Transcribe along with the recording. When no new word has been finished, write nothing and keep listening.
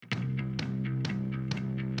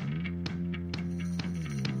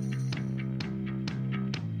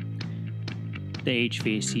The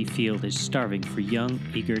HVAC field is starving for young,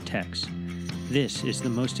 eager techs. This is the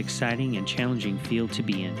most exciting and challenging field to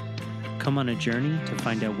be in. Come on a journey to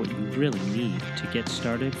find out what you really need to get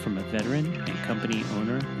started from a veteran and company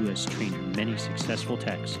owner who has trained many successful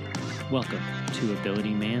techs. Welcome to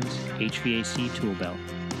Ability Man's HVAC Tool Belt.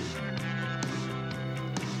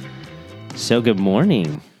 So good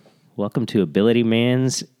morning. Welcome to Ability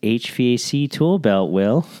Man's HVAC Tool Belt,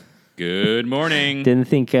 Will. Good morning. Didn't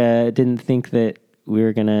think that we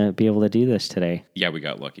were gonna be able to do this today. Yeah, we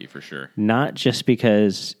got lucky for sure. Not just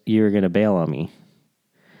because you were gonna bail on me,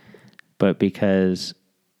 but because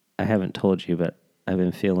I haven't told you, but I've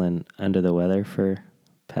been feeling under the weather for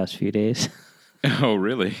past few days. Oh,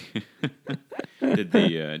 really?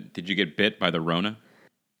 Did you get bit by the Rona?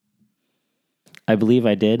 I believe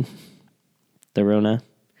I did. The Rona.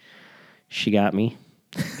 She got me.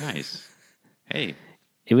 Nice. Hey.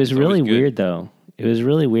 It was really weird, though. It was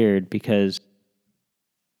really weird because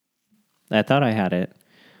I thought I had it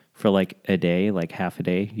for like a day, like half a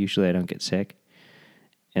day. Usually I don't get sick.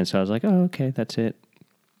 And so I was like, oh, okay, that's it.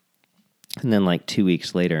 And then like 2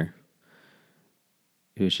 weeks later,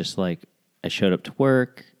 it was just like I showed up to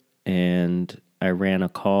work and I ran a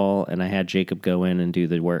call and I had Jacob go in and do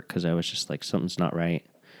the work because I was just like, something's not right.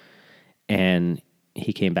 And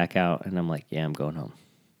he came back out and I'm like, yeah, I'm going home.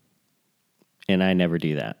 And I never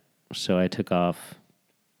do that. So I took off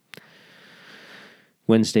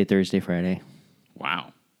Wednesday, Thursday, Friday.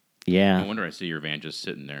 Wow. Yeah. No wonder I see your van just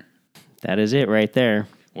sitting there. That is it right there.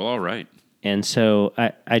 Well, all right. And so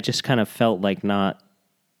I just kind of felt like not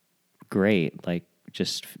great, like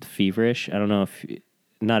just feverish. I don't know if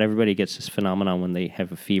not everybody gets this phenomenon when they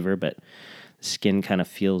have a fever, but the skin kind of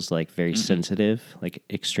feels like very sensitive, like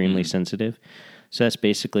extremely sensitive. So that's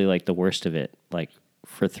basically like the worst of it, like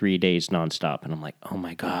for 3 days nonstop. And I'm like, oh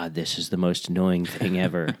my God, this is the most annoying thing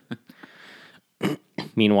ever.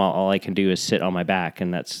 Meanwhile, all I can do is sit on my back,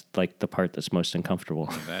 and that's like the part that's most uncomfortable.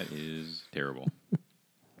 That is terrible.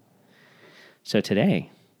 So today,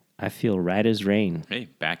 I feel right as rain. Hey,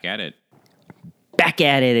 back at it. Back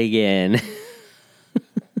at it again.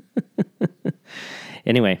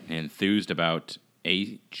 Anyway. Enthused about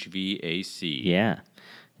HVAC. Yeah.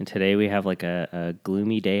 And today we have like a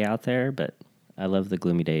gloomy day out there, but I love the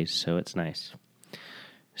gloomy days, so it's nice.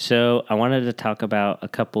 So I wanted to talk about a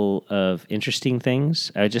couple of interesting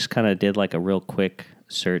things. I just kind of did like a real quick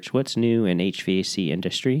search. What's new in HVAC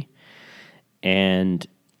industry? And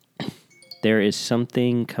there is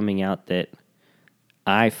something coming out that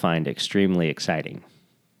I find extremely exciting.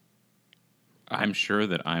 I'm sure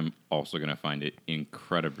that I'm also going to find it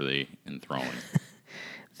incredibly enthralling.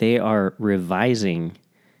 They are revising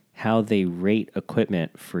how they rate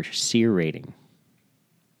equipment for SEER rating.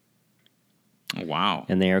 Wow.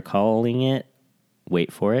 And they are calling it,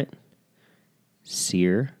 wait for it,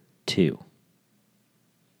 SEER 2.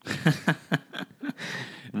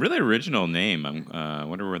 Really original name. I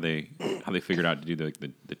wonder how they figured out to do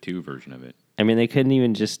the 2 version of it. I mean, they couldn't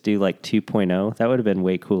even just do like 2.0. That would have been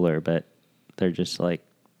way cooler, but they're just like,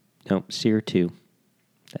 nope, SEER 2.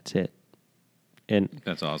 That's it. And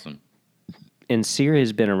that's awesome. And SEER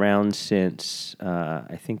has been around since,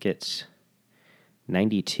 I think it's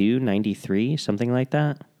 92, 93, something like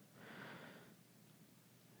that.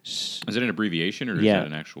 Is it an abbreviation or is that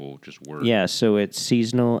an actual just word? Yeah, so it's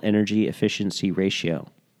Seasonal Energy Efficiency Ratio.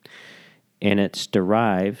 And it's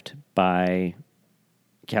derived by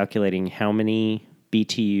calculating how many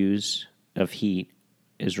BTUs of heat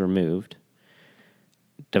is removed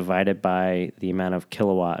divided by the amount of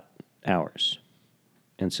kilowatt hours.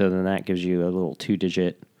 And so then that gives you a little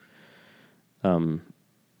 2-digit,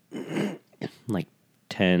 like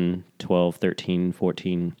 10, 12, 13,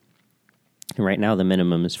 14. And right now the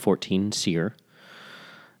minimum is 14 SEER.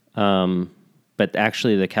 But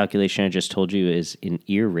actually the calculation I just told you is in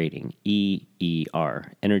EER rating,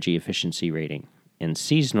 EER, energy efficiency rating. And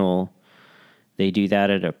seasonal, they do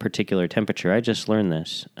that at a particular temperature. I just learned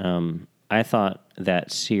this. I thought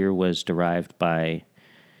that SEER was derived by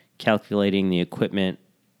calculating the equipment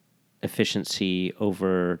efficiency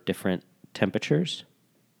over different temperatures.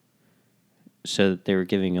 So that they were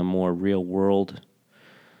giving a more real-world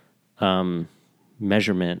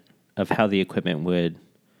measurement of how the equipment would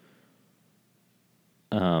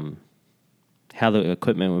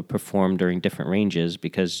perform during different ranges,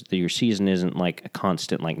 because your season isn't like a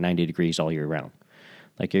constant like 90 degrees all year round.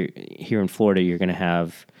 Like here in Florida, you're going to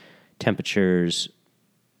have temperatures.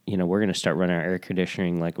 You know, we're going to start running our air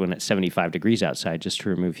conditioning like when it's 75 degrees outside just to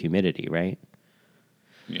remove humidity, right?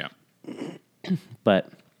 Yeah.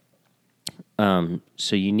 But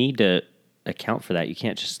so you need to account for that. You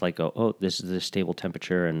can't just like go, oh, this is the stable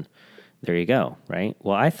temperature and There you go, right?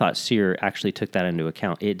 Well, I thought SEER actually took that into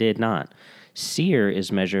account. It did not. SEER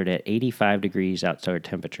is measured at 85 degrees outside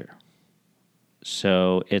temperature.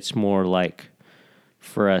 So it's more like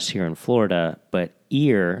for us here in Florida, but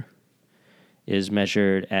EAR is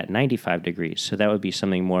measured at 95 degrees. So that would be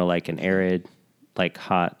something more like an arid, like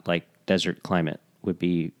hot, like desert climate would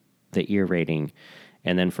be the EAR rating.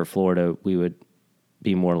 And then for Florida, we would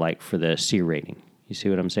be more like for the SEER rating. You see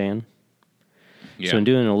what I'm saying? Yeah. So in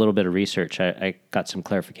doing a little bit of research, I got some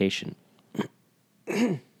clarification.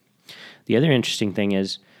 The other interesting thing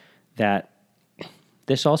is that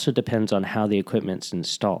this also depends on how the equipment's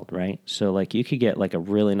installed, right? So like you could get like a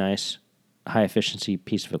really nice high efficiency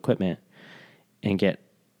piece of equipment and get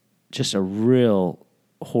just a real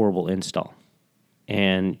horrible install.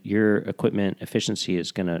 And your equipment efficiency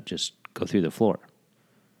is going to just go through the floor.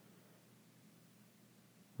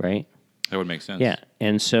 Right? That would make sense. Yeah.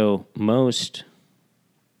 And so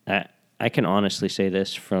I can honestly say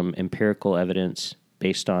this from empirical evidence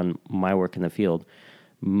based on my work in the field,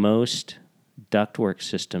 most ductwork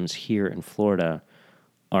systems here in Florida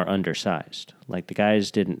are undersized. Like the guys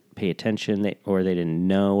didn't pay attention or they didn't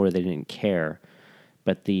know or they didn't care,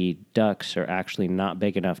 but the ducts are actually not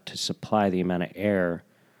big enough to supply the amount of air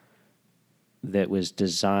that was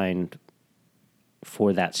designed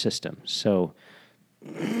for that system. So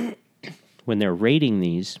when they're rating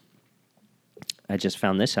these, I just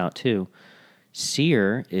found this out too.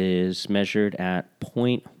 SEER is measured at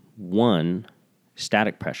 0.1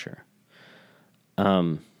 static pressure.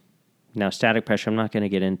 Now, static pressure, I'm not going to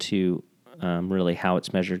get into really how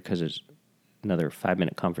it's measured because it's another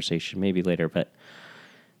 5-minute conversation, maybe later, but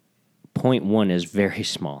 0.1 is very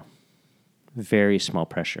small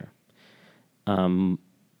pressure.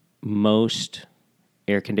 Most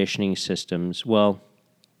air conditioning systems, well,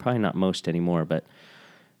 probably not most anymore, but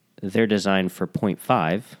they're designed for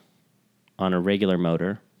 0.5 on a regular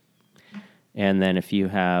motor. And then if you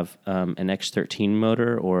have an X13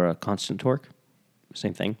 motor or a constant torque,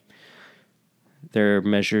 same thing, they're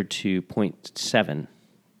measured to 0.7.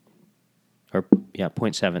 Or, yeah,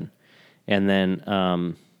 0.7. And then,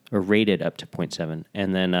 or rated up to 0.7.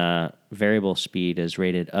 And then variable speed is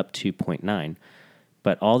rated up to 0.9.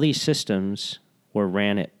 But all these systems were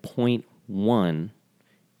ran at 0.1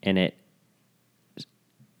 and at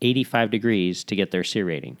 85 degrees to get their SEER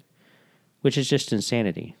rating, which is just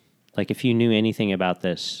insanity. Like if you knew anything about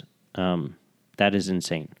this, that is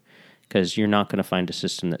insane because you're not going to find a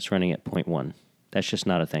system that's running at 0.1. That's just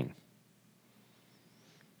not a thing.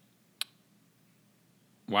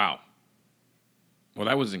 Wow. Well,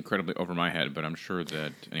 that was incredibly over my head, but I'm sure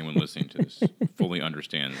that anyone listening to this fully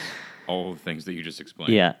understands all the things that you just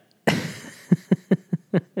explained. Yeah.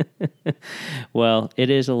 Well, it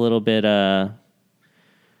is a little bit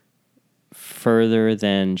further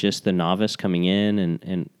than just the novice coming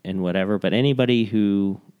in and whatever, but anybody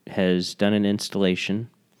who has done an installation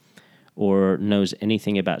or knows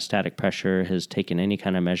anything about static pressure, has taken any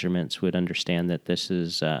kind of measurements, would understand that this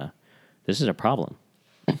is a problem.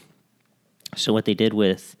 So what they did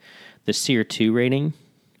with the SEER 2 rating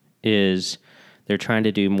is they're trying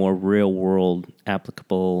to do more real-world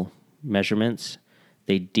applicable measurements.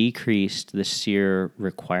 They decreased the SEER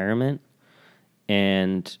requirement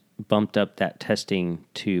and bumped up that testing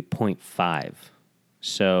to 0.5.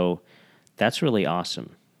 So that's really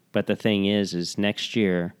awesome. But the thing is next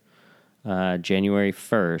year, January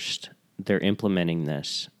 1st, they're implementing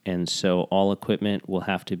this. And so all equipment will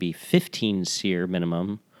have to be 15 SEER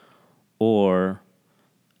minimum or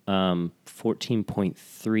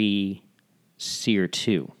 14.3 SEER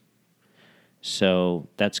 2. So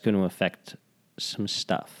that's going to affect some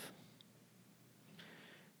stuff.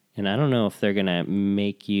 And I don't know if they're going to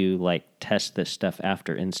make you like test this stuff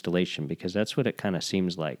after installation because that's what it kind of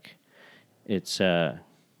seems like. It's going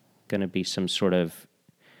to be some sort of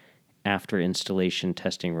after installation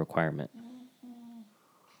testing requirement.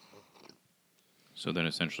 So then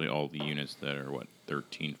essentially all the units that are,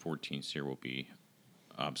 13, 14 SEER will be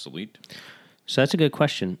obsolete? So that's a good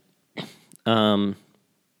question. So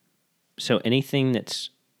anything that's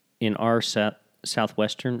in our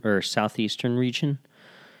southwestern or southeastern region,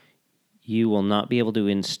 you will not be able to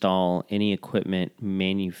install any equipment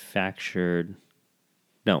manufactured.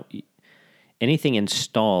 No, anything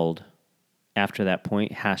installed after that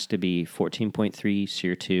point has to be 14.3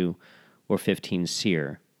 SEER 2 or 15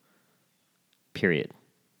 SEER, period.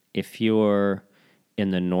 If you're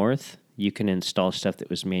in the north, you can install stuff that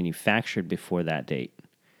was manufactured before that date,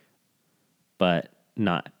 but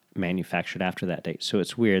not manufactured after that date. So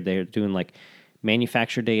it's weird. They're doing like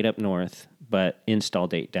manufacture date up north, but install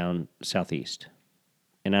date down southeast.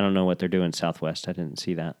 And I don't know what they're doing southwest. I didn't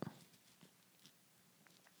see that.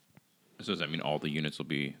 So does that mean all the units will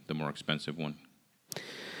be the more expensive one?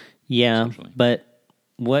 Yeah, Essentially. but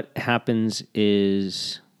what happens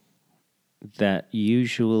is that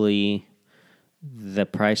usually the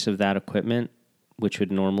price of that equipment, which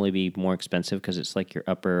would normally be more expensive because it's like your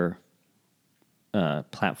upper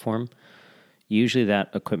platform, usually that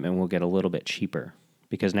equipment will get a little bit cheaper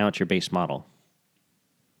because now it's your base model.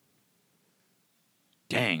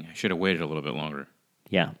 Dang, I should have waited a little bit longer.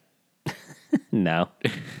 Yeah. No.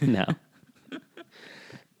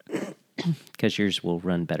 Because yours will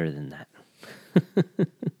run better than that.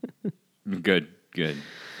 Good.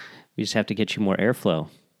 We just have to get you more airflow,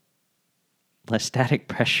 less static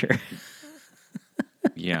pressure.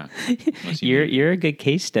 Yeah. You're a good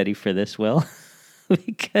case study for this, Will,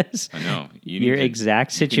 because I know. your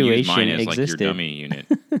exact you can use situation mine as existed. like your dummy unit.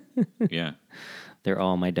 Yeah. They're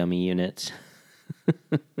all my dummy units.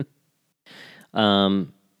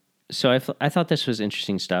 So I thought this was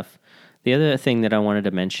interesting stuff. The other thing that I wanted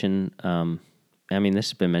to mention, I mean,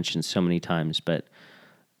 this has been mentioned so many times, but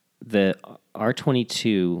the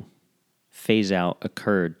R22 phase out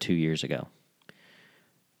occurred 2 years ago.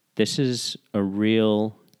 This is a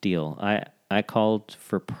real deal. I called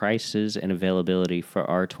for prices and availability for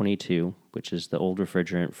R22, which is the old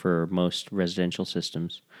refrigerant for most residential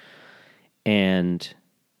systems, and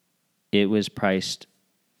it was priced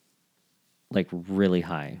like really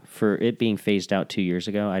high. For it being phased out 2 years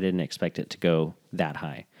ago, I didn't expect it to go that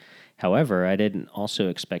high. However, I didn't also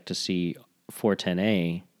expect to see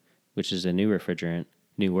 410A, which is a new refrigerant,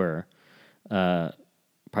 newer,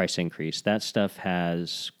 price increase. That stuff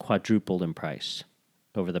has quadrupled in price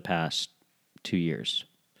over the past 2 years.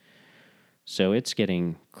 So it's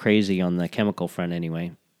getting crazy on the chemical front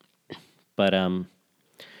anyway. But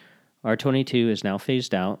R22 is now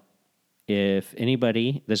phased out. If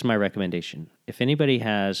anybody, this is my recommendation, if anybody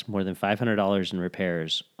has more than $500 in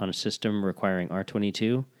repairs on a system requiring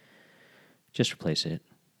R22, just replace it.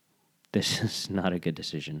 This is not a good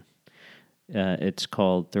decision. It's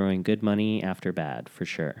called throwing good money after bad, for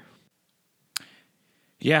sure.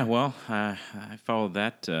 Yeah, well, I followed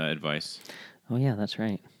that advice. Oh, yeah, that's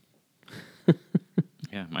right.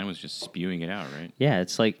 Yeah, mine was just spewing it out, right? Yeah,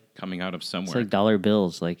 it's like coming out of somewhere. It's like dollar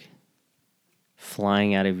bills, like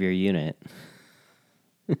flying out of your unit.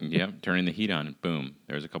 Yep, turning the heat on, and boom,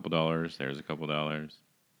 there's a couple dollars, there's a couple dollars.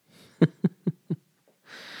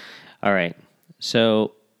 All right,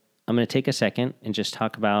 so I'm going to take a second and just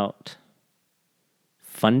talk about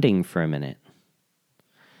funding for a minute.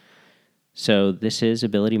 So this is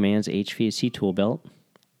Ability Man's HVAC Tool Belt,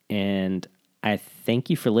 and I thank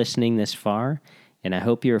you for listening this far, and I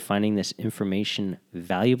hope you are finding this information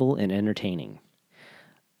valuable and entertaining.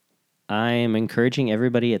 I am encouraging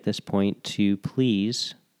everybody at this point to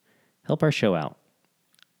please help our show out.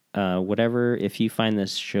 If you find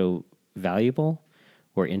this show valuable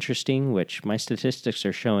or interesting, which my statistics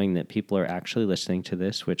are showing that people are actually listening to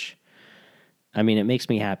this, which, I mean, it makes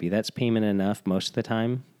me happy. That's payment enough most of the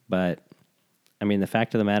time. But, I mean, the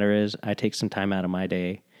fact of the matter is I take some time out of my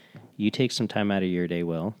day. You take some time out of your day,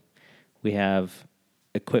 Will. We have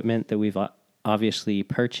equipment that we've obviously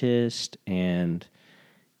purchased, and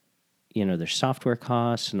there's software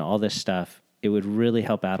costs and all this stuff. It would really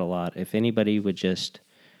help out a lot if anybody would just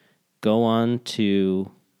go on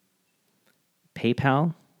to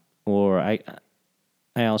PayPal, or I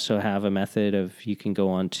also have a method of you can go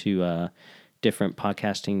on to different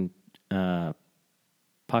podcasting 2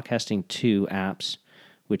 apps,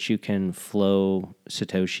 which you can flow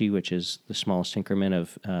Satoshi, which is the smallest increment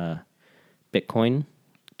of Bitcoin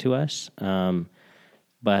to us.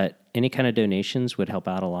 But any kind of donations would help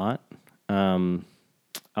out a lot.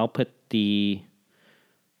 I'll put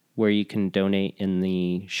where you can donate in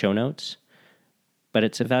the show notes, but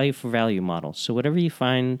it's a value for value model. So whatever you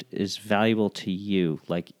find is valuable to you,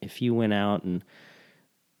 like if you went out and,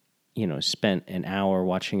 spent an hour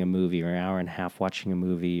watching a movie or an hour and a half watching a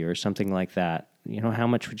movie or something like that, how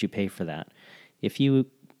much would you pay for that? If you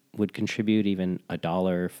would contribute even $1,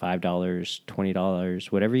 $5,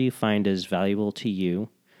 $20, whatever you find is valuable to you,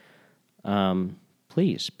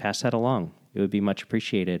 please pass that along. It would be much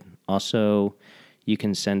appreciated. Also, you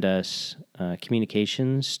can send us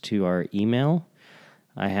communications to our email.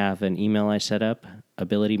 I have an email I set up,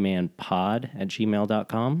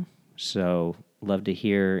 abilitymanpod@gmail.com. So love to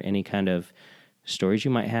hear any kind of stories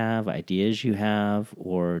you might have, ideas you have,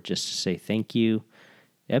 or just to say thank you.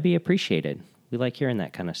 That'd be appreciated. We like hearing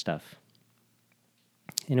that kind of stuff.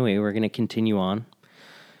 Anyway, we're going to continue on.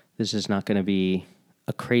 This is not going to be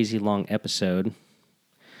a crazy long episode,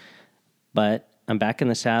 but I'm back in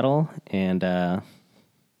the saddle, and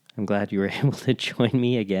I'm glad you were able to join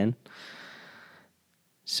me again.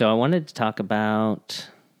 So I wanted to talk about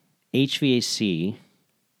HVAC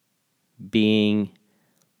being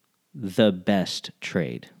the best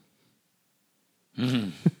trade.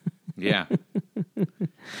 Yeah.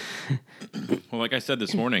 Well, like I said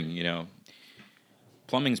this morning,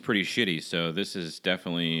 plumbing's pretty shitty, so this is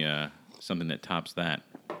definitely something that tops that.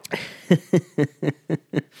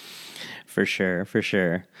 For sure, for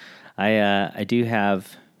sure. I do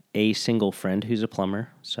have a single friend who's a plumber,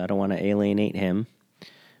 so I don't want to alienate him.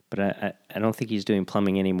 But I don't think he's doing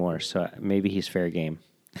plumbing anymore, so maybe he's fair game.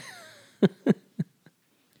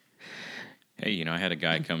 Hey, I had a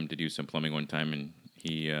guy come to do some plumbing one time, and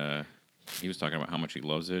he was talking about how much he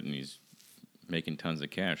loves it, and he's making tons of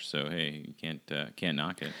cash. So hey, you can't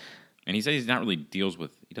knock it. And he said he doesn't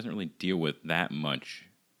really deal with that much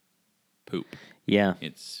poop. Yeah.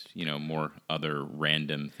 It's more other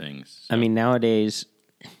random things. So. I mean, nowadays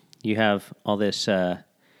you have all this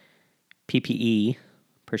PPE,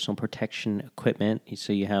 personal protection equipment.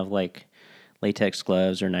 So you have like latex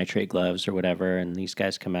gloves or nitrate gloves or whatever, and these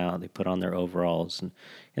guys come out, they put on their overalls, and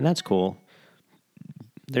that's cool.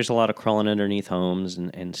 There's a lot of crawling underneath homes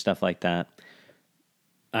and stuff like that.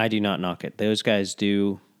 I do not knock it. Those guys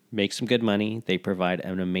do make some good money. They provide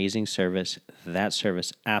an amazing service. That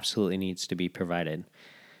service absolutely needs to be provided.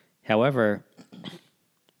 However,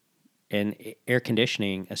 in air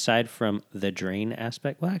conditioning, aside from the drain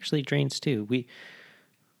aspect, well, actually drains too.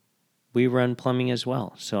 We run plumbing as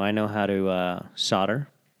well. So I know how to solder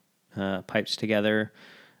pipes together.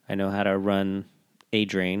 I know how to run a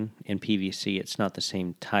drain in PVC. It's not the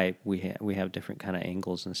same type. We have different kind of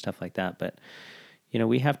angles and stuff like that. But,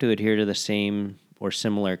 we have to adhere to the same or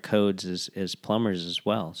similar codes as plumbers as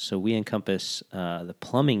well. So we encompass the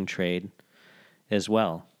plumbing trade as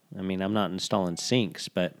well. I mean, I'm not installing sinks,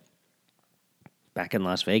 but back in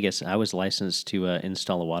Las Vegas, I was licensed to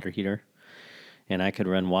install a water heater. And I could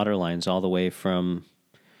run water lines all the way from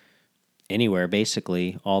anywhere,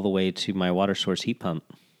 basically, all the way to my water source heat pump.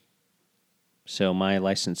 So my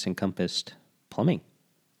license encompassed plumbing.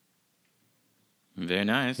 Very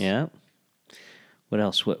nice. Yeah. What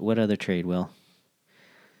else? What other trade, Will?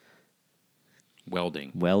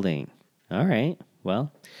 Welding. All right.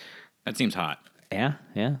 Well. That seems hot. Yeah.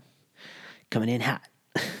 Coming in hot.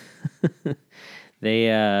 I've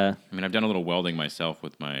done a little welding myself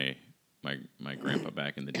with my grandpa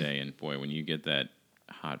back in the day, and boy, when you get that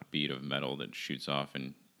hot bead of metal that shoots off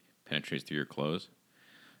and penetrates through your clothes,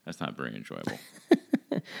 that's not very enjoyable.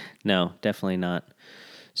 No, definitely not.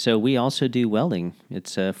 So we also do welding.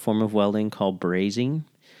 It's a form of welding called brazing,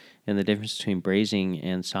 and the difference between brazing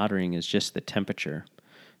and soldering is just the temperature.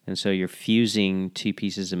 And so you're fusing two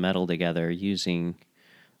pieces of metal together using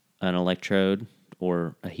an electrode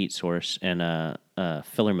or a heat source and a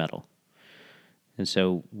filler metal. And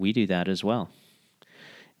so we do that as well.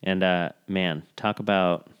 And man, talk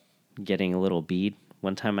about getting a little bead.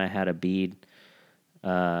 One time I had a bead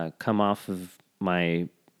come off of my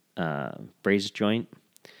braze joint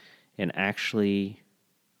and actually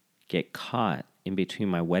get caught in between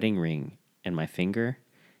my wedding ring and my finger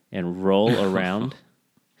and roll around.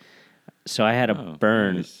 So I had to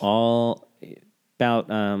burn all about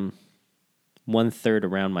 1/3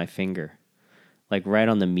 around my finger. Like right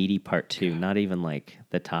on the meaty part too, not even like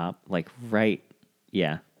the top, like right,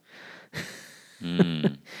 yeah.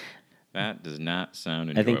 That does not sound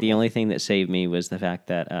enjoyable. I think the only thing that saved me was the fact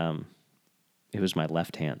that it was my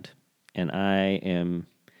left hand, and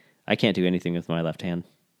I can't do anything with my left hand.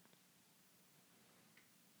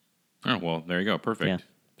 Oh, well, there you go. Perfect. Yeah,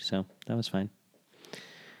 so that was fine.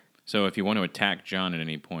 So if you want to attack John at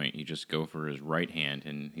any point, you just go for his right hand,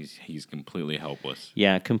 and he's completely helpless.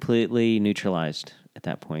 Yeah, completely neutralized at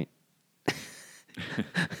that point.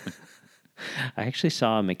 I actually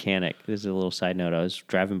saw a mechanic. This is a little side note. I was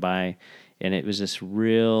driving by, and it was this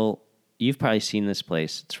real... You've probably seen this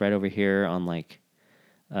place. It's right over here on like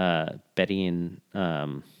Betty and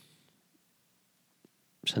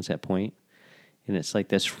Sunset Point, and it's like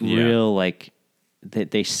this real like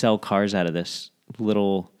they sell cars out of this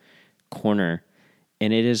little corner,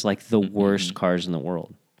 and it is like the worst cars in the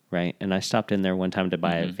world, right? And I stopped in there one time to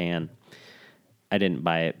buy a van. I didn't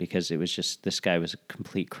buy it because it was just, this guy was a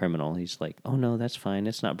complete criminal. He's like, oh no, that's fine,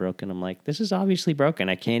 it's not broken. I'm like, this is obviously broken.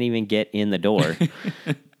 I can't even get in the door.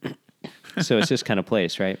 So it's this kind of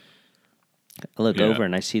place, right? I look over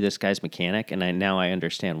and I see this guy's mechanic, and now I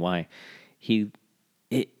understand why.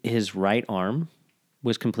 His right arm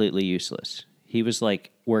was completely useless. He was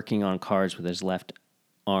like working on cars with his left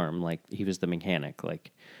arm, like he was the mechanic,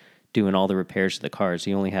 like doing all the repairs to the cars.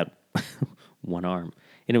 He only had one arm,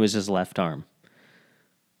 and it was his left arm.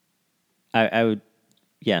 I would,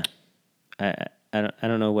 yeah. I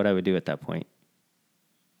don't know what I would do at that point.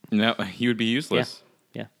 No, you would be useless.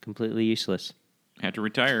 Yeah, completely useless. Have to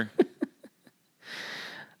retire.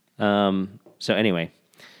 So anyway,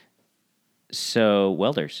 so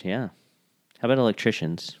welders, yeah. How about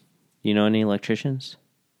electricians? You know any electricians?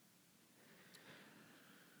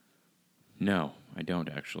 No, I don't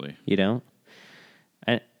actually. You don't?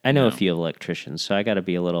 I know a No. few electricians, so I have to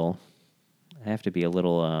be a little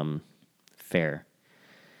fair.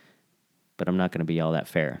 But I'm not going to be all that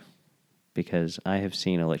fair because I have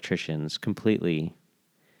seen electricians completely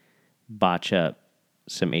botch up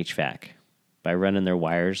some HVAC by running their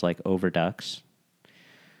wires like over ducts.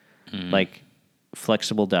 Like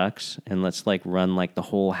flexible ducts, and let's like run like the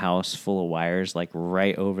whole house full of wires like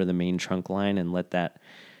right over the main trunk line and let that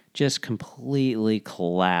just completely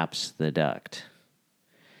collapse the duct.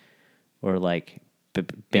 Or like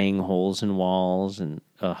bang holes in walls and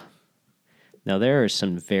Now there are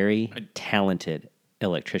some very talented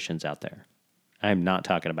electricians out there. I'm not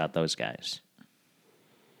talking about those guys.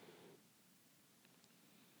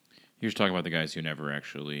 You're just talking about the guys who never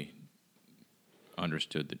actually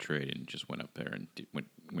understood the trade and just went up there and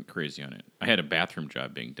went crazy on it. I had a bathroom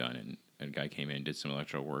job being done, and a guy came in and did some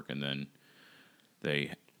electrical work, and then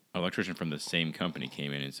an electrician from the same company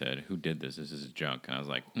came in and said, "Who did this? This is junk." And I was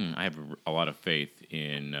like, I have a lot of faith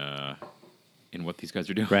in what these guys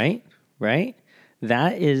are doing. Right?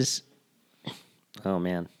 That is, oh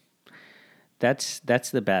man, that's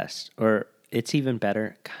the best. Or it's even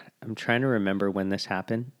better. God, I'm trying to remember when this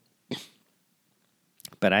happened,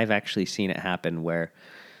 but I've actually seen it happen where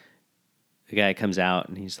the guy comes out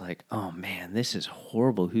and he's like, "Oh man, this is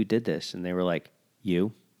horrible. Who did this?" And they were like,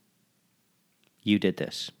 "You. You did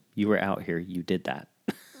this. You were out here. You did that."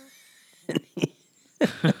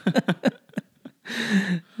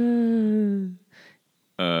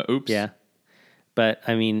 Oops. Yeah. But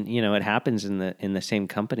I mean, it happens in the same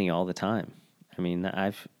company all the time. I mean,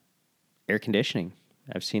 air conditioning.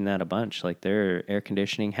 I've seen that a bunch. Like there are air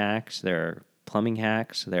conditioning hacks, there are plumbing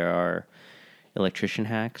hacks, there are electrician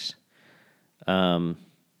hacks. But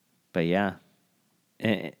yeah.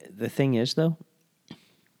 The thing is though,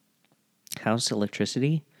 house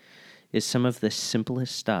electricity is some of the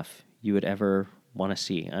simplest stuff you would ever want to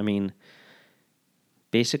see. I mean,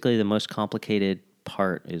 basically the most complicated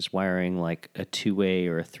part is wiring like a 2-way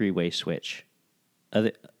or a 3-way switch.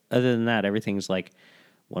 Other than that, everything's like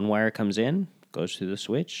one wire comes in, goes through the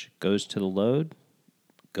switch, goes to the load,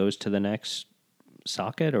 goes to the next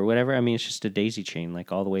socket or whatever. I mean, it's just a daisy chain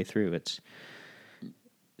like all the way through. It's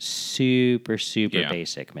super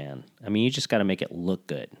basic, man. I mean, you just got to make it look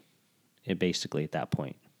good. Basically at that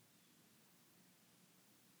point.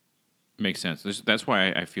 Makes sense. That's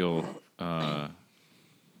why I feel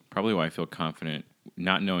probably why I feel confident,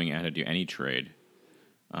 not knowing how to do any trade.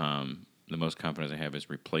 The most confidence I have is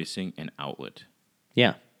replacing an outlet.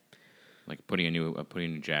 Yeah. Like putting a new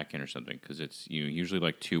jack in or something, because it's usually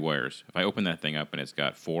like 2 wires. If I open that thing up and it's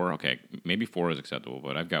got 4, okay, maybe 4 is acceptable,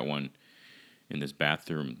 but I've got one in this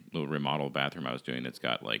little remodel bathroom I was doing that's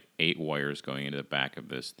got like 8 wires going into the back of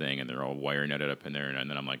this thing, and they're all wire netted up in there, and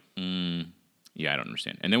then I'm like, yeah, I don't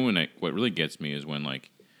understand. And then what really gets me is when like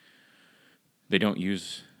they don't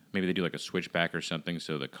use, maybe they do like a switchback or something,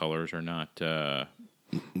 so the colors are not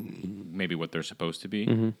maybe what they're supposed to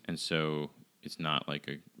be, and so it's not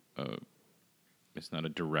like it's not a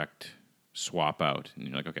direct swap out, and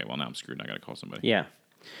you're like, okay, well now I'm screwed, and I got to call somebody. Yeah.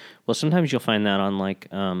 Well, sometimes you'll find that on like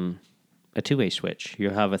a 2-way switch.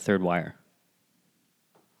 You'll have a 3rd wire,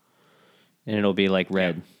 and it'll be like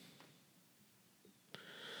red.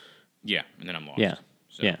 Yeah, and then I'm lost. Yeah.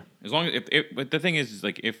 So, Yeah. As long as but the thing is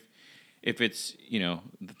like if it's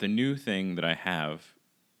the new thing that I have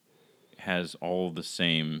has all the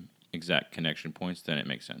same exact connection points, then it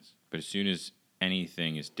makes sense. But as soon as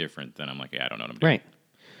anything is different, then I'm like, yeah, I don't know what I'm doing. Right.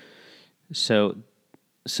 So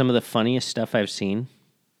some of the funniest stuff I've seen,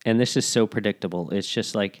 and this is so predictable, it's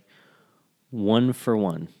just like 1 for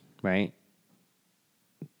 1, right?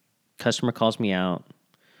 Customer calls me out.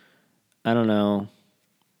 I don't know.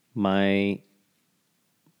 My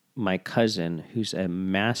cousin, who's a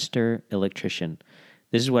master electrician,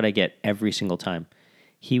 this is what I get every single time.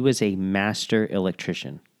 He was a master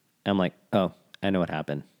electrician. I'm like, oh, I know what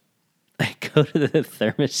happened. I go to the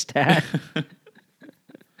thermostat,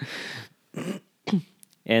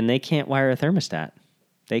 and they can't wire a thermostat.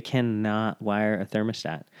 They cannot wire a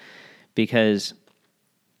thermostat because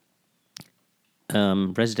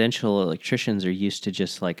residential electricians are used to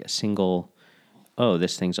just like a single, oh,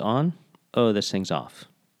 this thing's on, oh, this thing's off,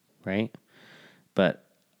 right? But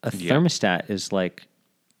a thermostat is like,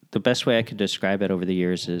 the best way I could describe it over the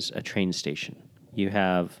years is a train station. You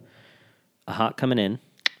have a hot coming in,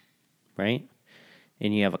 right?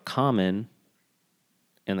 And you have a common,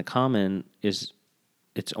 and the common is,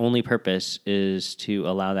 its only purpose is to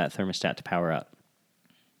allow that thermostat to power up,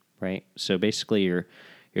 right? So basically your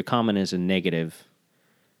common is a negative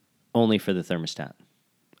only for the thermostat.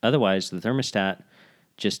 Otherwise, the thermostat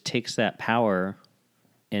just takes that power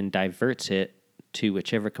and diverts it to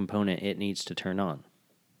whichever component it needs to turn on,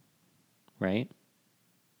 right?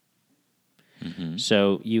 Mm-hmm.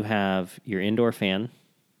 So you have your indoor fan,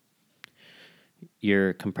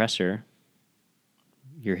 your compressor,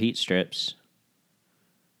 your heat strips,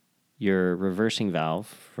 your reversing valve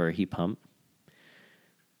for a heat pump,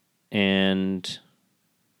 and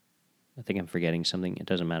I think I'm forgetting something. It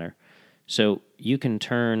doesn't matter. So you can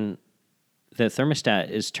turn, the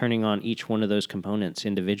thermostat is turning on each one of those components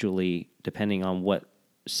individually depending on what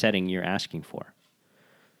setting you're asking for.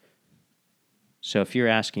 So if you're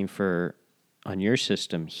asking for, on your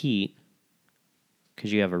system, heat,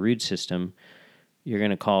 because you have a Ruud system, you're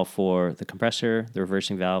going to call for the compressor, the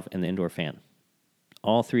reversing valve, and the indoor fan.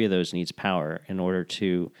 All three of those needs power in order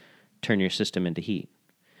to turn your system into heat.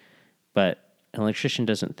 But an electrician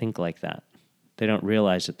doesn't think like that. They don't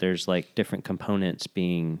realize that there's like different components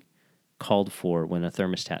being called for when a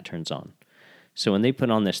thermostat turns on. So when they put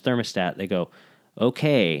on this thermostat, they go,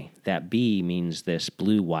 okay, that B means this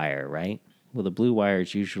blue wire, right? Well, the blue wire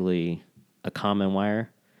is usually a common wire.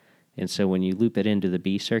 And so when you loop it into the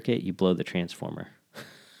B circuit, you blow the transformer.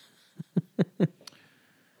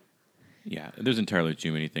 Yeah, there's entirely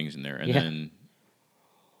too many things in there. And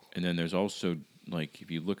then there's also, like, if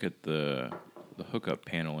you look at the hookup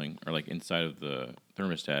paneling, or like inside of the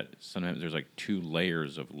thermostat, sometimes there's like 2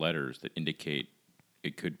 layers of letters that indicate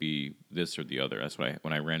it could be this or the other. That's what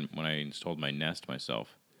when I installed my Nest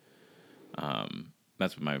myself.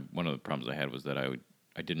 That's what one of the problems I had was that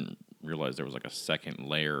I didn't realize there was like a second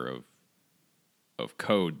layer of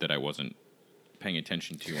code that I wasn't paying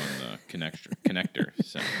attention to on the connector.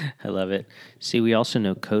 So I love it. See, we also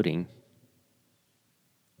know coding.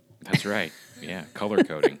 that's right. Yeah, color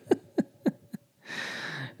coding.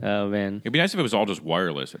 Oh, man. It'd be nice if it was all just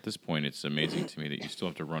wireless. At this point, it's amazing to me that you still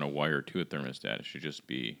have to run a wire to a thermostat. It should just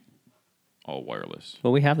be all wireless.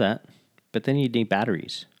 Well, we have that. But then you need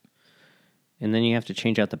batteries. And then you have to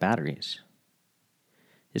change out the batteries.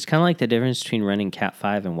 It's kind of like the difference between running Cat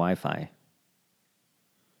 5 and Wi-Fi.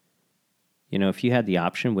 You know, if you had the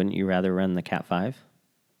option, wouldn't you rather run the Cat 5?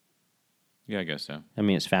 Yeah, I guess so. I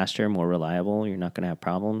mean, it's faster, more reliable. You're not going to have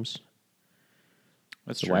problems.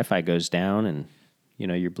 That's The true. Wi-Fi goes down and, you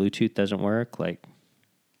know, your Bluetooth doesn't work. Like,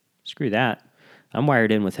 screw that. I'm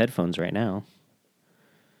wired in with headphones right now.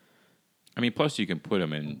 I mean, plus you can put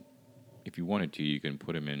them in, if you wanted to, you can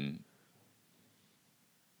put them in,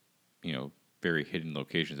 you know, very hidden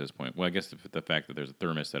locations at this point. Well, I guess the fact that there's a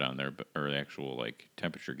thermostat on there, or the actual like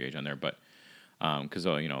temperature gauge on there, but because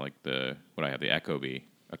you know, like the Ecobee,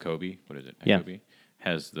 what is it? Ecobee Yeah.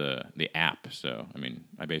 has the app. So I mean,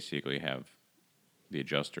 I basically have the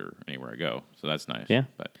adjuster anywhere I go. So that's nice. Yeah.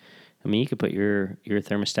 But I mean, you could put your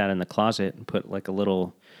thermostat in the closet and put like a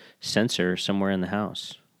little sensor somewhere in the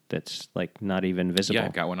house that's like not even visible. yeah, I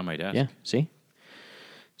got one on my desk. Yeah, see?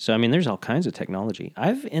 So, I mean, there's all kinds of technology.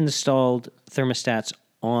 I've installed thermostats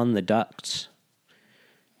on the ducts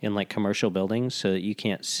in like commercial buildings so that you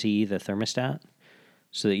can't see the thermostat,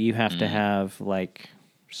 so that you have to have like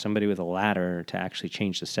somebody with a ladder to actually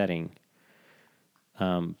change the setting.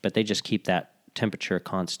 But they just keep that temperature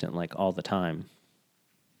constant like all the time.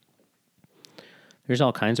 There's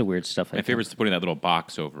all kinds of weird stuff like My favorite is putting that little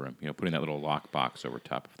box over them. You know, putting that little lock box over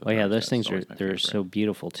top of the. Oh yeah, thermostat. those things It's are always my they're favorite. so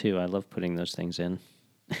beautiful too. I love putting those things in.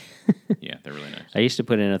 Yeah, they're really nice. I used to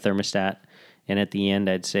put in a thermostat, and at the end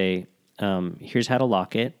I'd say, "Here's how to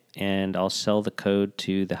lock it, and I'll sell the code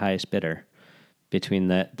to the highest bidder." Between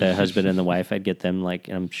the husband and the wife, I'd get them like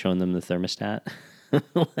I'm showing them the thermostat.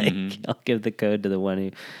 I'll give the code to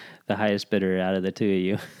the highest bidder out of the two of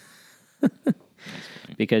you.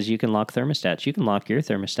 Because you can lock thermostats. You can lock your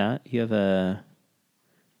thermostat. You have an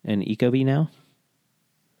Ecobee now?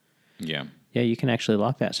 Yeah, Yeah, you can actually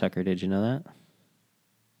lock that sucker. Did you know that?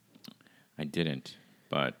 I didn't,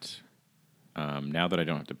 but now that I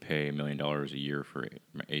don't have to pay $1 million a year for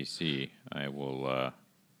my AC, I will.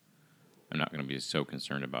 I'm not going to be so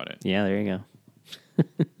concerned about it. Yeah, there you go.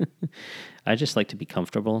 I just like to be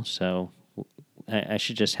comfortable, so I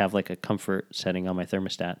should just have like a comfort setting on my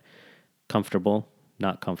thermostat. Comfortable,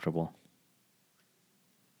 not comfortable.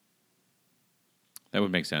 That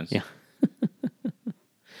would make sense. Yeah.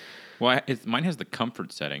 Well, mine has the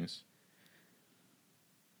comfort settings,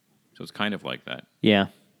 so it's kind of like that. Yeah,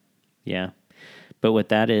 yeah. But what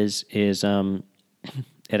that is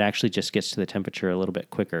it actually just gets to the temperature a little bit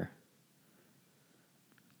quicker.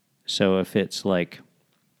 So if it's like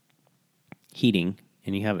heating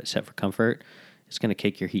and you have it set for comfort, it's going to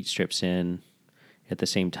kick your heat strips in at the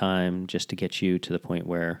same time just to get you to the point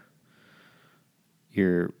where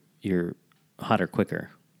you're hotter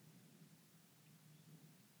quicker,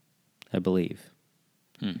 I believe.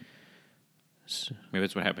 So, maybe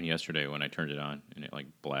that's what happened yesterday when I turned it on and it like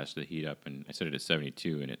blasted the heat up, and I set it at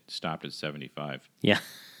 72 and it stopped at 75. Yeah.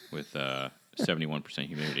 With 71%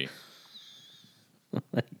 humidity. Oh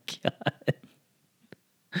my God.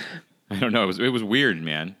 I don't know. It was weird,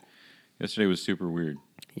 man. Yesterday was super weird.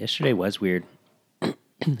 Yesterday was weird.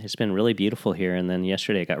 It's been really beautiful here, and then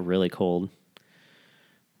yesterday it got really cold.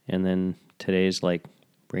 And then today's like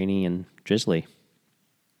rainy and drizzly.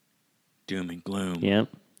 Doom and gloom. Yep.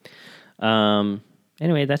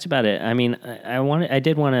 Anyway, that's about it. I mean, I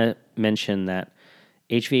did want to mention that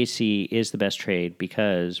HVAC is the best trade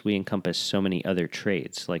because we encompass so many other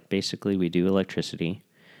trades. Like basically we do electricity.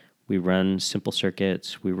 We run simple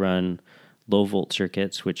circuits. We run low volt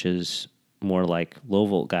circuits, which is more like low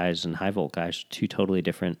volt guys and high volt guys, two totally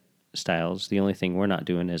different styles. The only thing we're not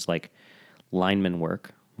doing is like lineman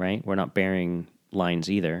work, right? We're not bearing lines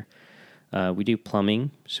either. We do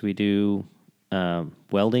plumbing. So we do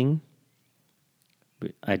welding.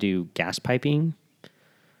 I do gas piping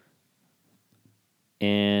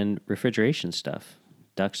and refrigeration stuff,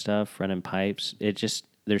 duct stuff, running pipes.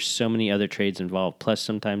 There's so many other trades involved. Plus,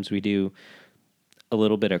 sometimes we do a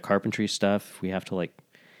little bit of carpentry stuff. We have to like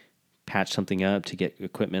patch something up to get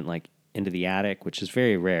equipment like into the attic, which is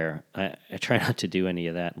very rare. I try not to do any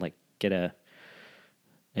of that, like get a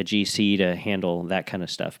GC to handle that kind of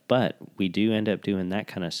stuff. But we do end up doing that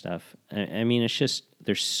kind of stuff. I mean, it's just,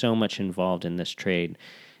 there's so much involved in this trade.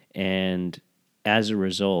 And as a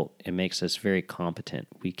result, it makes us very competent.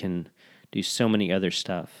 We can do so many other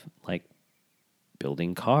stuff, like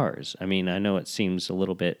building cars. I mean, I know it seems a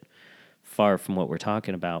little bit far from what we're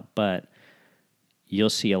talking about, but you'll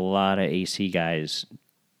see a lot of AC guys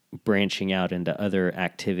branching out into other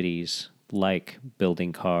activities like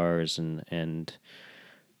building cars and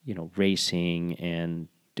you know, racing and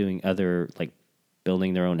doing other, like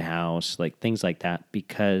building their own house, like things like that,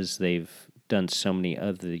 because they've done so many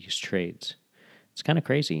of these trades. It's kind of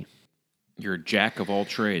crazy. You're a jack of all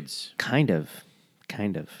trades. Kind of.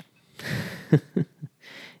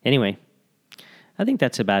 Anyway, I think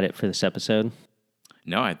that's about it for this episode.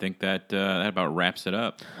 No, I think that about wraps it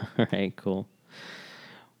up. All right, cool.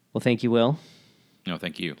 Well, thank you, Will. No,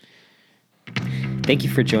 thank you. Thank you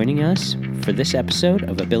for joining us for this episode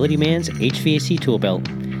of Ability Man's HVAC Tool Belt.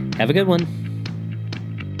 Have a good one.